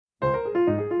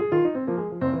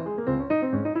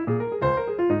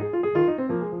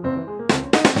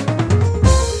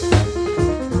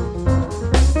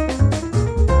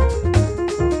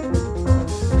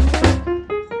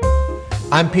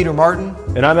I'm Peter Martin.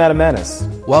 And I'm Adam Manis.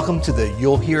 Welcome to the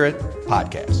You'll Hear It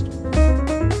podcast.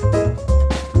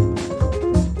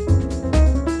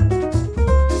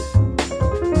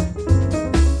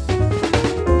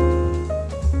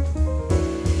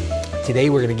 Today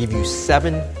we're going to give you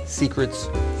 7 secrets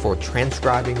for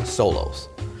transcribing solos.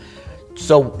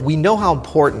 So we know how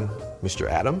important, Mr.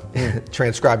 Adam,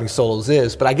 transcribing solos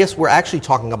is, but I guess we're actually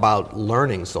talking about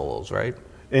learning solos, right?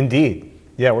 Indeed.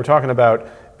 Yeah, we're talking about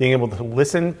being able to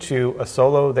listen to a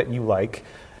solo that you like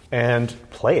and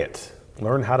play it.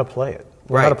 Learn how to play it.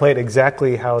 Learn how to play it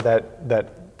exactly how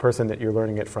that person that you're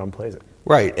learning it from plays it.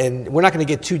 Right, and we're not going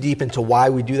to get too deep into why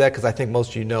we do that because I think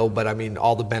most of you know, but I mean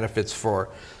all the benefits for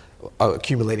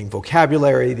accumulating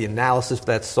vocabulary, the analysis of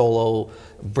that solo,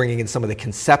 bringing in some of the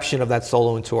conception of that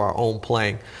solo into our own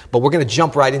playing. But we're going to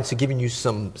jump right into giving you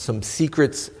some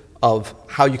secrets of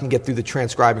how you can get through the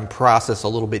transcribing process a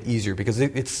little bit easier, because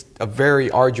it's a very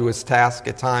arduous task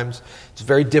at times. It's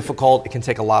very difficult. It can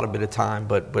take a lot of bit of time,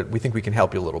 but we think we can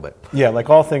help you a little bit. Yeah, like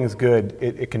all things good,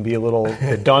 it can be a little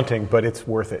bit daunting, but it's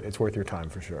worth it. It's worth your time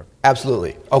for sure.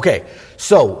 Absolutely. Okay,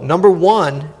 so number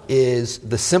 1 is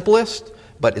the simplest,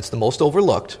 but it's the most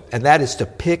overlooked, and that is to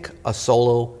pick a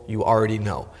solo you already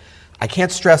know. I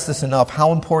can't stress this enough,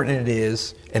 how important it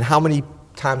is, and how many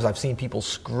times I've seen people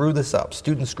screw this up,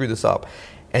 students screw this up,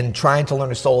 and trying to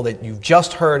learn a solo that you've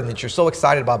just heard and that you're so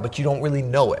excited about, but you don't really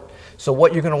know it. So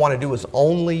what you're going to want to do is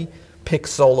only pick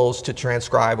solos to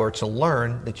transcribe or to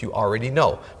learn that you already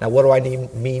know. Now, what do I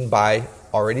mean by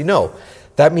already know?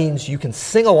 That means you can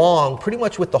sing along pretty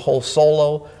much with the whole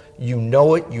solo. You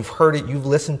know it, you've heard it, you've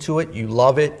listened to it, you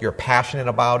love it, you're passionate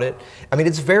about it. I mean,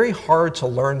 it's very hard to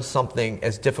learn something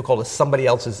as difficult as somebody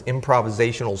else's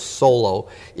improvisational solo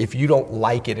if you don't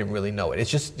like it and really know it.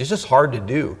 It's just hard to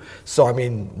do. So, I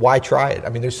mean, why try it? I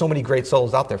mean, there's so many great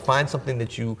solos out there. Find something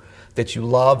that you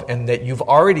love and that you've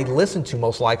already listened to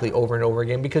most likely over and over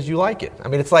again because you like it. I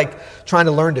mean, it's like trying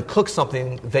to learn to cook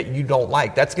something that you don't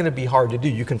like. That's going to be hard to do.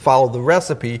 You can follow the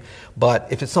recipe, but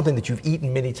if it's something that you've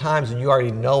eaten many times and you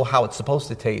already know how it's supposed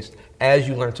to taste, as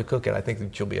you learn to cook it, I think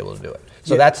that you'll be able to do it.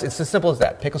 So it's as simple as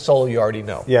that. Pick a solo you already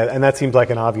know. Yeah, and that seems like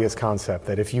an obvious concept,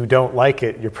 that if you don't like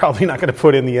it, you're probably not going to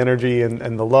put in the energy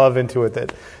and the love into it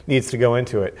that needs to go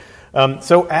into it.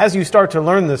 So as you start to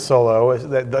learn this solo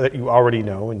that you already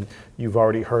know and you've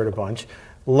already heard a bunch,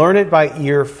 learn it by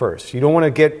ear first. You don't want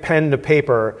to get pen to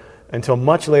paper until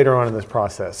much later on in this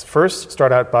process. First,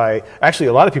 start out by, actually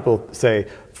a lot of people say,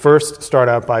 first start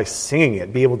out by singing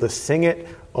it. Be able to sing it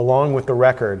along with the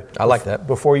record. I like that.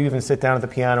 Before you even sit down at the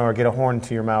piano or get a horn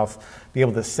to your mouth, be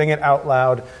able to sing it out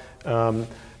loud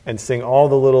and sing all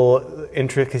the little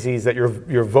intricacies that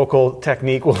your vocal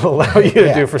technique will allow you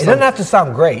to do for it some. It doesn't have to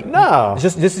sound great. No.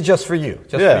 This is just for you.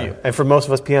 For you. And for most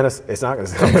of us pianists, it's not going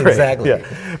to sound great. Exactly.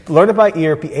 Yeah. Learn it by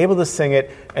ear, be able to sing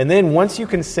it, and then once you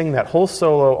can sing that whole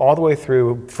solo all the way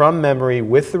through from memory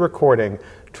with the recording,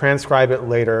 transcribe it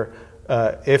later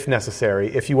if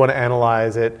necessary. If you want to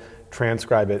analyze it,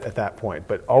 transcribe it at that point.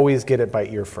 But always get it by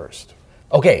ear first.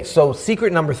 Okay, so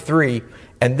secret number 3,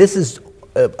 and this is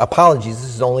apologies,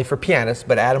 this is only for pianists,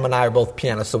 but Adam and I are both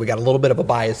pianists, so we got a little bit of a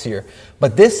bias here.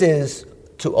 But this is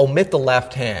to omit the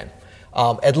left hand,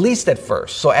 at least at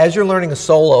first. So as you're learning a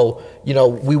solo,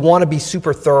 we want to be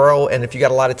super thorough, and if you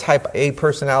got a lot of type A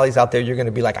personalities out there, you're going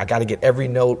to be like, I got to get every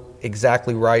note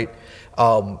exactly right.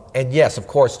 And yes, of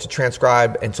course, to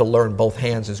transcribe and to learn both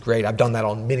hands is great. I've done that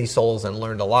on many solos and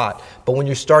learned a lot. But when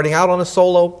you're starting out on a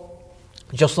solo,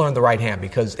 just learn the right hand,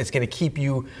 because it's going to keep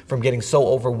you from getting so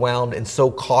overwhelmed and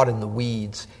so caught in the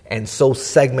weeds and so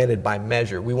segmented by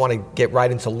measure. We want to get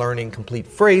right into learning complete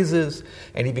phrases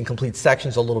and even complete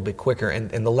sections a little bit quicker. And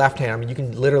the left hand, I mean, you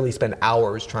can literally spend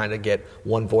hours trying to get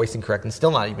one voicing correct and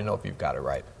still not even know if you've got it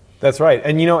right. That's right.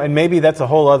 And and maybe that's a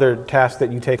whole other task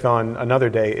that you take on another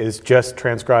day, is just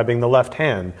transcribing the left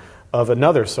hand of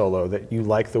another solo that you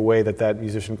like the way that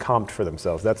musician comped for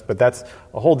themselves. But that's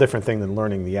a whole different thing than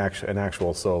learning an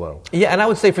actual solo. Yeah, and I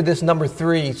would say for this number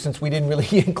 3, since we didn't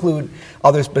really include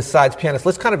others besides pianists,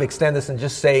 let's kind of extend this and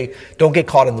just say, don't get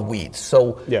caught in the weeds.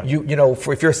 So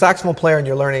if you're a saxophone player and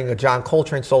you're learning a John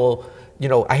Coltrane solo,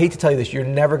 I hate to tell you this, you're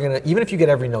never going to, even if you get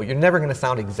every note, you're never going to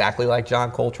sound exactly like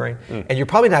John Coltrane, and you're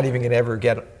probably not even going to ever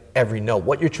get every note.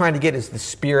 What you're trying to get is the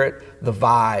spirit, the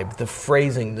vibe, the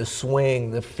phrasing, the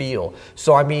swing, the feel.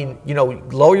 So, I mean,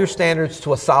 lower your standards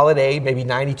to a solid A, maybe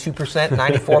 92%,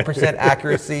 94%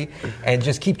 accuracy, and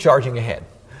just keep charging ahead.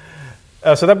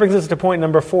 So that brings us to point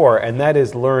number 4, and that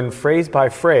is learn phrase by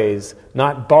phrase,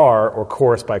 not bar or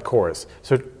chorus by chorus.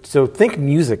 So think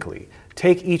musically.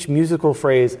 Take each musical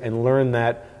phrase and learn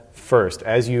that first.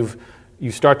 As you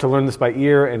start to learn this by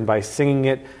ear and by singing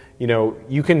it,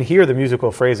 you can hear the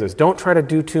musical phrases. Don't try to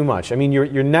do too much. I mean,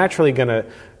 you're naturally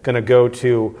gonna go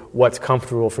to what's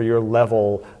comfortable for your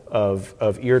level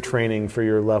of ear training, for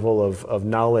your level of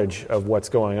knowledge of what's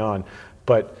going on.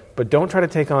 But don't try to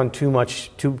take on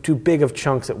too big of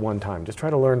chunks at one time. Just try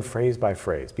to learn phrase by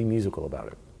phrase. Be musical about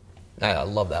it. I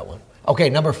love that one. Okay,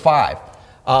 number 5.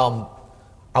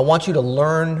 I want you to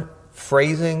learn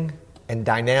phrasing and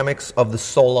dynamics of the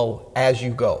solo as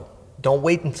you go. Don't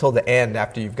wait until the end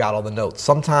after you've got all the notes.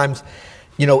 Sometimes,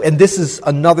 and this is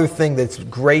another thing that's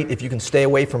great if you can stay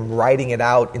away from writing it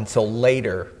out until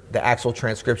later, the actual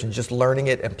transcription, just learning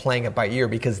it and playing it by ear,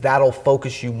 because that'll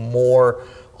focus you more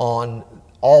on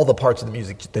all the parts of the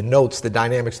music, the notes, the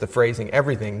dynamics, the phrasing,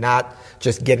 everything, not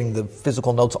just getting the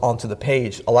physical notes onto the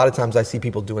page. A lot of times I see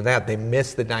people doing that. They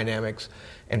miss the dynamics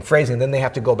and phrasing, then they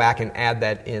have to go back and add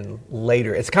that in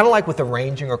later. It's kind of like with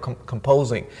arranging or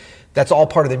composing. That's all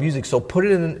part of the music, so put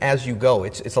it in as you go.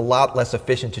 It's a lot less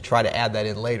efficient to try to add that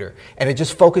in later. And it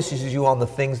just focuses you on the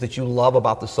things that you love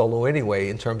about the solo anyway,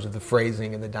 in terms of the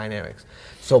phrasing and the dynamics.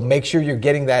 So make sure you're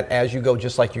getting that as you go,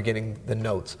 just like you're getting the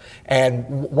notes. And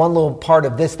one little part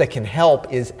of this that can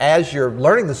help is, as you're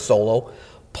learning the solo,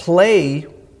 play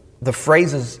the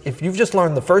phrases. If you've just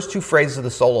learned the first 2 phrases of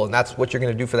the solo, and that's what you're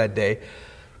going to do for that day,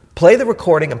 play the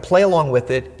recording and play along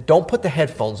with it. Don't put the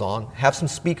headphones on. Have some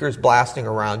speakers blasting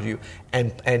around you,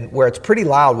 and where it's pretty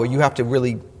loud, where you have to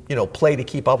really play to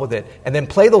keep up with it. And then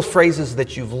play those phrases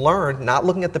that you've learned, not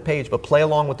looking at the page, but play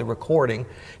along with the recording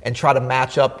and try to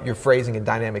match up your phrasing and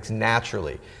dynamics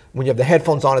naturally. When you have the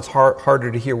headphones on, it's harder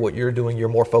to hear what you're doing. You're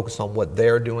more focused on what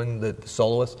they're doing, the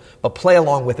soloist. But play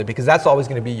along with it, because that's always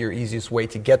going to be your easiest way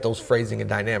to get those phrasing and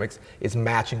dynamics, is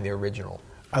matching the original.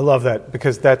 I love that,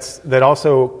 because that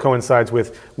also coincides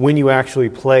with when you actually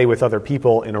play with other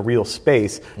people in a real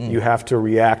space. You have to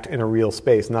react in a real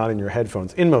space, not in your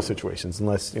headphones, in most situations,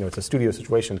 unless it's a studio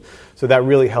situation. So that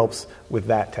really helps with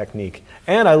that technique.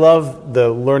 And I love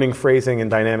the learning phrasing and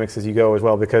dynamics as you go as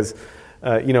well, because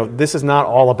this is not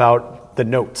all about the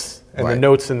notes and the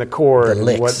notes in the chord,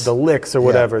 the licks or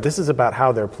whatever. Yeah. This is about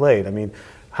how they're played. I mean,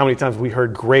 how many times we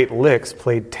heard great licks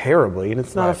played terribly, and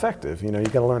it's not effective. You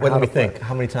got to learn how to play. Let me think.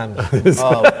 How many times?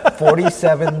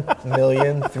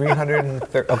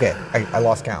 47,330,000. Okay, I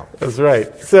lost count. That's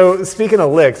right. So speaking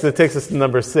of licks, that takes us to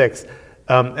number 6.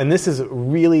 And this is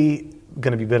really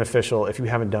going to be beneficial if you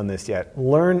haven't done this yet.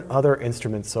 Learn other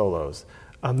instrument solos.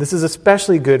 This is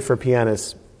especially good for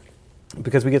pianists,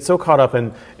 because we get so caught up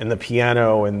in the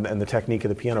piano and the technique of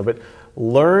the piano. But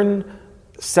learn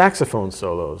saxophone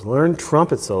solos, learn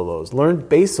trumpet solos, learn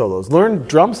bass solos, learn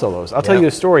drum solos. I'll tell you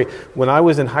a story. When I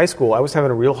was in high school, I was having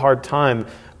a real hard time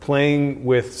playing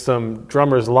with some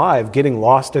drummers live, getting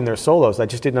lost in their solos. I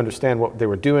just didn't understand what they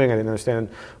were doing. I didn't understand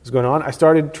what was going on. I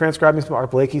started transcribing some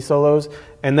Art Blakey solos,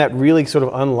 and that really sort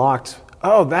of unlocked,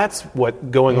 that's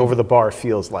what going over the bar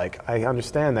feels like. I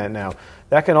understand that now.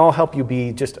 That can all help you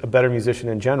be just a better musician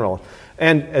in general.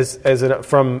 And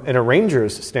from an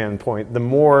arranger's standpoint, the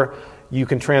more you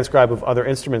can transcribe with other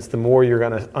instruments, the more you're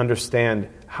going to understand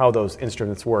how those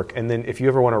instruments work. And then if you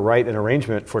ever want to write an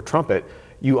arrangement for trumpet,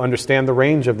 you understand the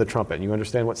range of the trumpet. You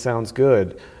understand what sounds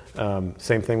good.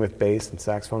 Same thing with bass and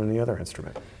saxophone and the other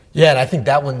instrument. Yeah, and I think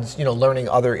that one's, learning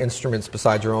other instruments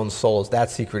besides your own solos,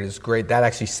 that secret is great. That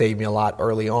actually saved me a lot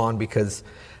early on, because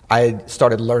I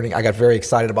started learning. I got very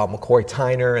excited about McCoy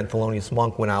Tyner and Thelonious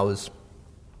Monk when I was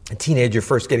a teenager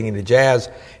first getting into jazz,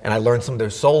 and I learned some of their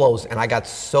solos, and I got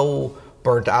so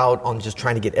burnt out on just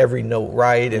trying to get every note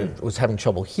right, and was having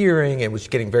trouble hearing, and was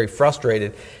getting very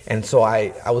frustrated. And so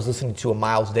I was listening to a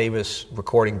Miles Davis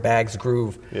recording, Bag's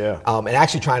Groove, and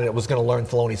actually was going to learn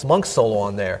Thelonious Monk's solo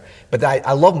on there. But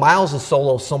I love Miles'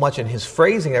 solo so much, and his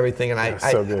phrasing and everything, and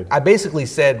I basically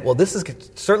said, well, this is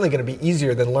certainly going to be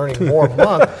easier than learning more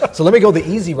Monk, so let me go the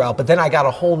easy route. But then I got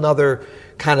a whole nother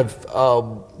kind of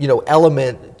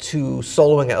element to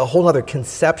soloing, a whole other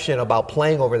conception about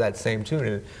playing over that same tune,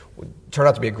 and it turned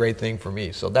out to be a great thing for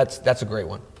me. So that's a great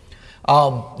one.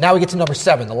 Now we get to number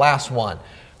 7, the last one.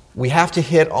 We have to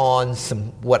hit on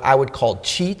some what I would call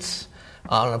cheats.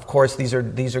 And of course, these are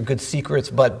good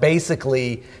secrets, but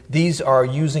basically these are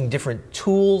using different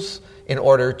tools in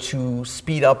order to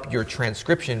speed up your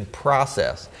transcription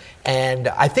process. And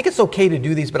I think it's okay to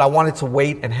do these, but I wanted to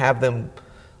wait and have them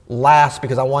last,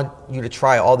 because I want you to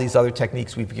try all these other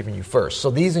techniques we've given you first.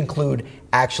 So these include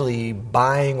actually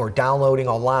buying or downloading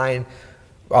online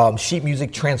sheet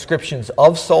music transcriptions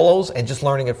of solos and just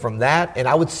learning it from that. And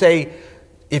I would say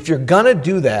if you're going to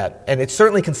do that, and it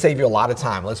certainly can save you a lot of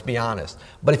time, let's be honest.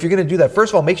 But if you're going to do that,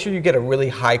 first of all, make sure you get a really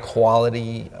high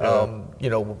quality,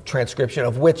 transcription,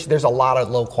 of which there's a lot of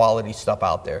low quality stuff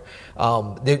out there.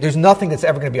 There's nothing that's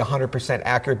ever going to be 100%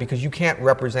 accurate because you can't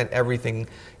represent everything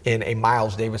in a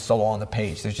Miles Davis solo on the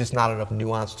page. There's just not enough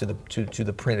nuance to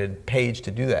the printed page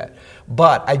to do that.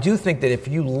 But I do think that if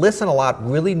you listen a lot,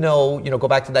 really know, go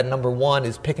back to that number one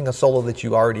is picking a solo that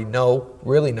you already know,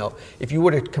 really know. If you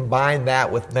were to combine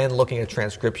that with then looking at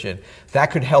transcription, that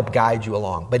could help guide you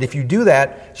along. But if you do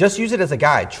that, just use it as a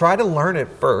guide. Try to learn it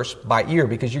first by ear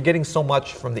because you're getting so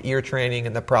much from the ear training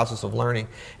and the process of learning.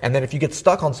 And then if you get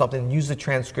stuck on something, use the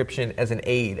transcription as an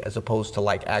aid as opposed to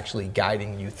like actually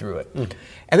guiding you through it.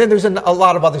 And then there's a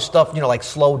lot of other stuff, like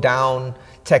slow down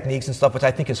techniques and stuff, which I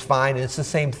think is fine. And it's the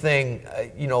same thing.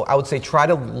 I would say try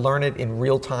to learn it in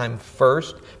real time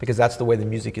first because that's the way the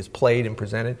music is played and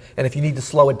presented. And if you need to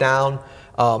slow it down,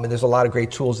 and there's a lot of great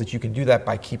tools that you can do that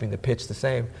by keeping the pitch the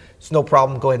same. It's no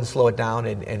problem. Go ahead and slow it down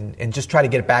and just try to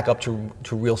get it back up to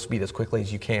real speed as quickly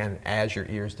as you can as your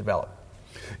ears develop.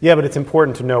 Yeah, but it's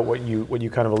important to note what you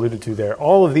kind of alluded to there.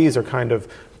 All of these are kind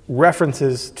of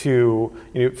references to,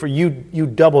 for you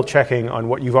double checking on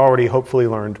what you've already hopefully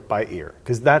learned by ear,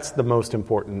 because that's the most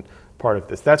important part of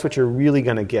this. That's what you're really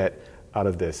going to get out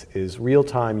of this is real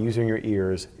time using your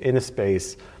ears in a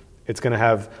space. It's going to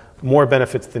have more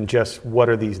benefits than just what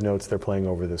are these notes they're playing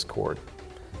over this chord.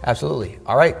 Absolutely.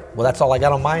 All right. Well, that's all I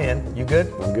got on my end. You good?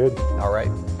 I'm good. All right.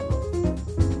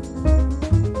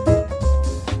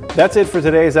 That's it for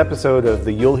today's episode of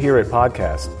the You'll Hear It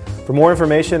podcast. For more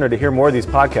information or to hear more of these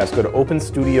podcasts, go to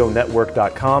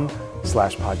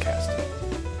openstudionetwork.com/podcast.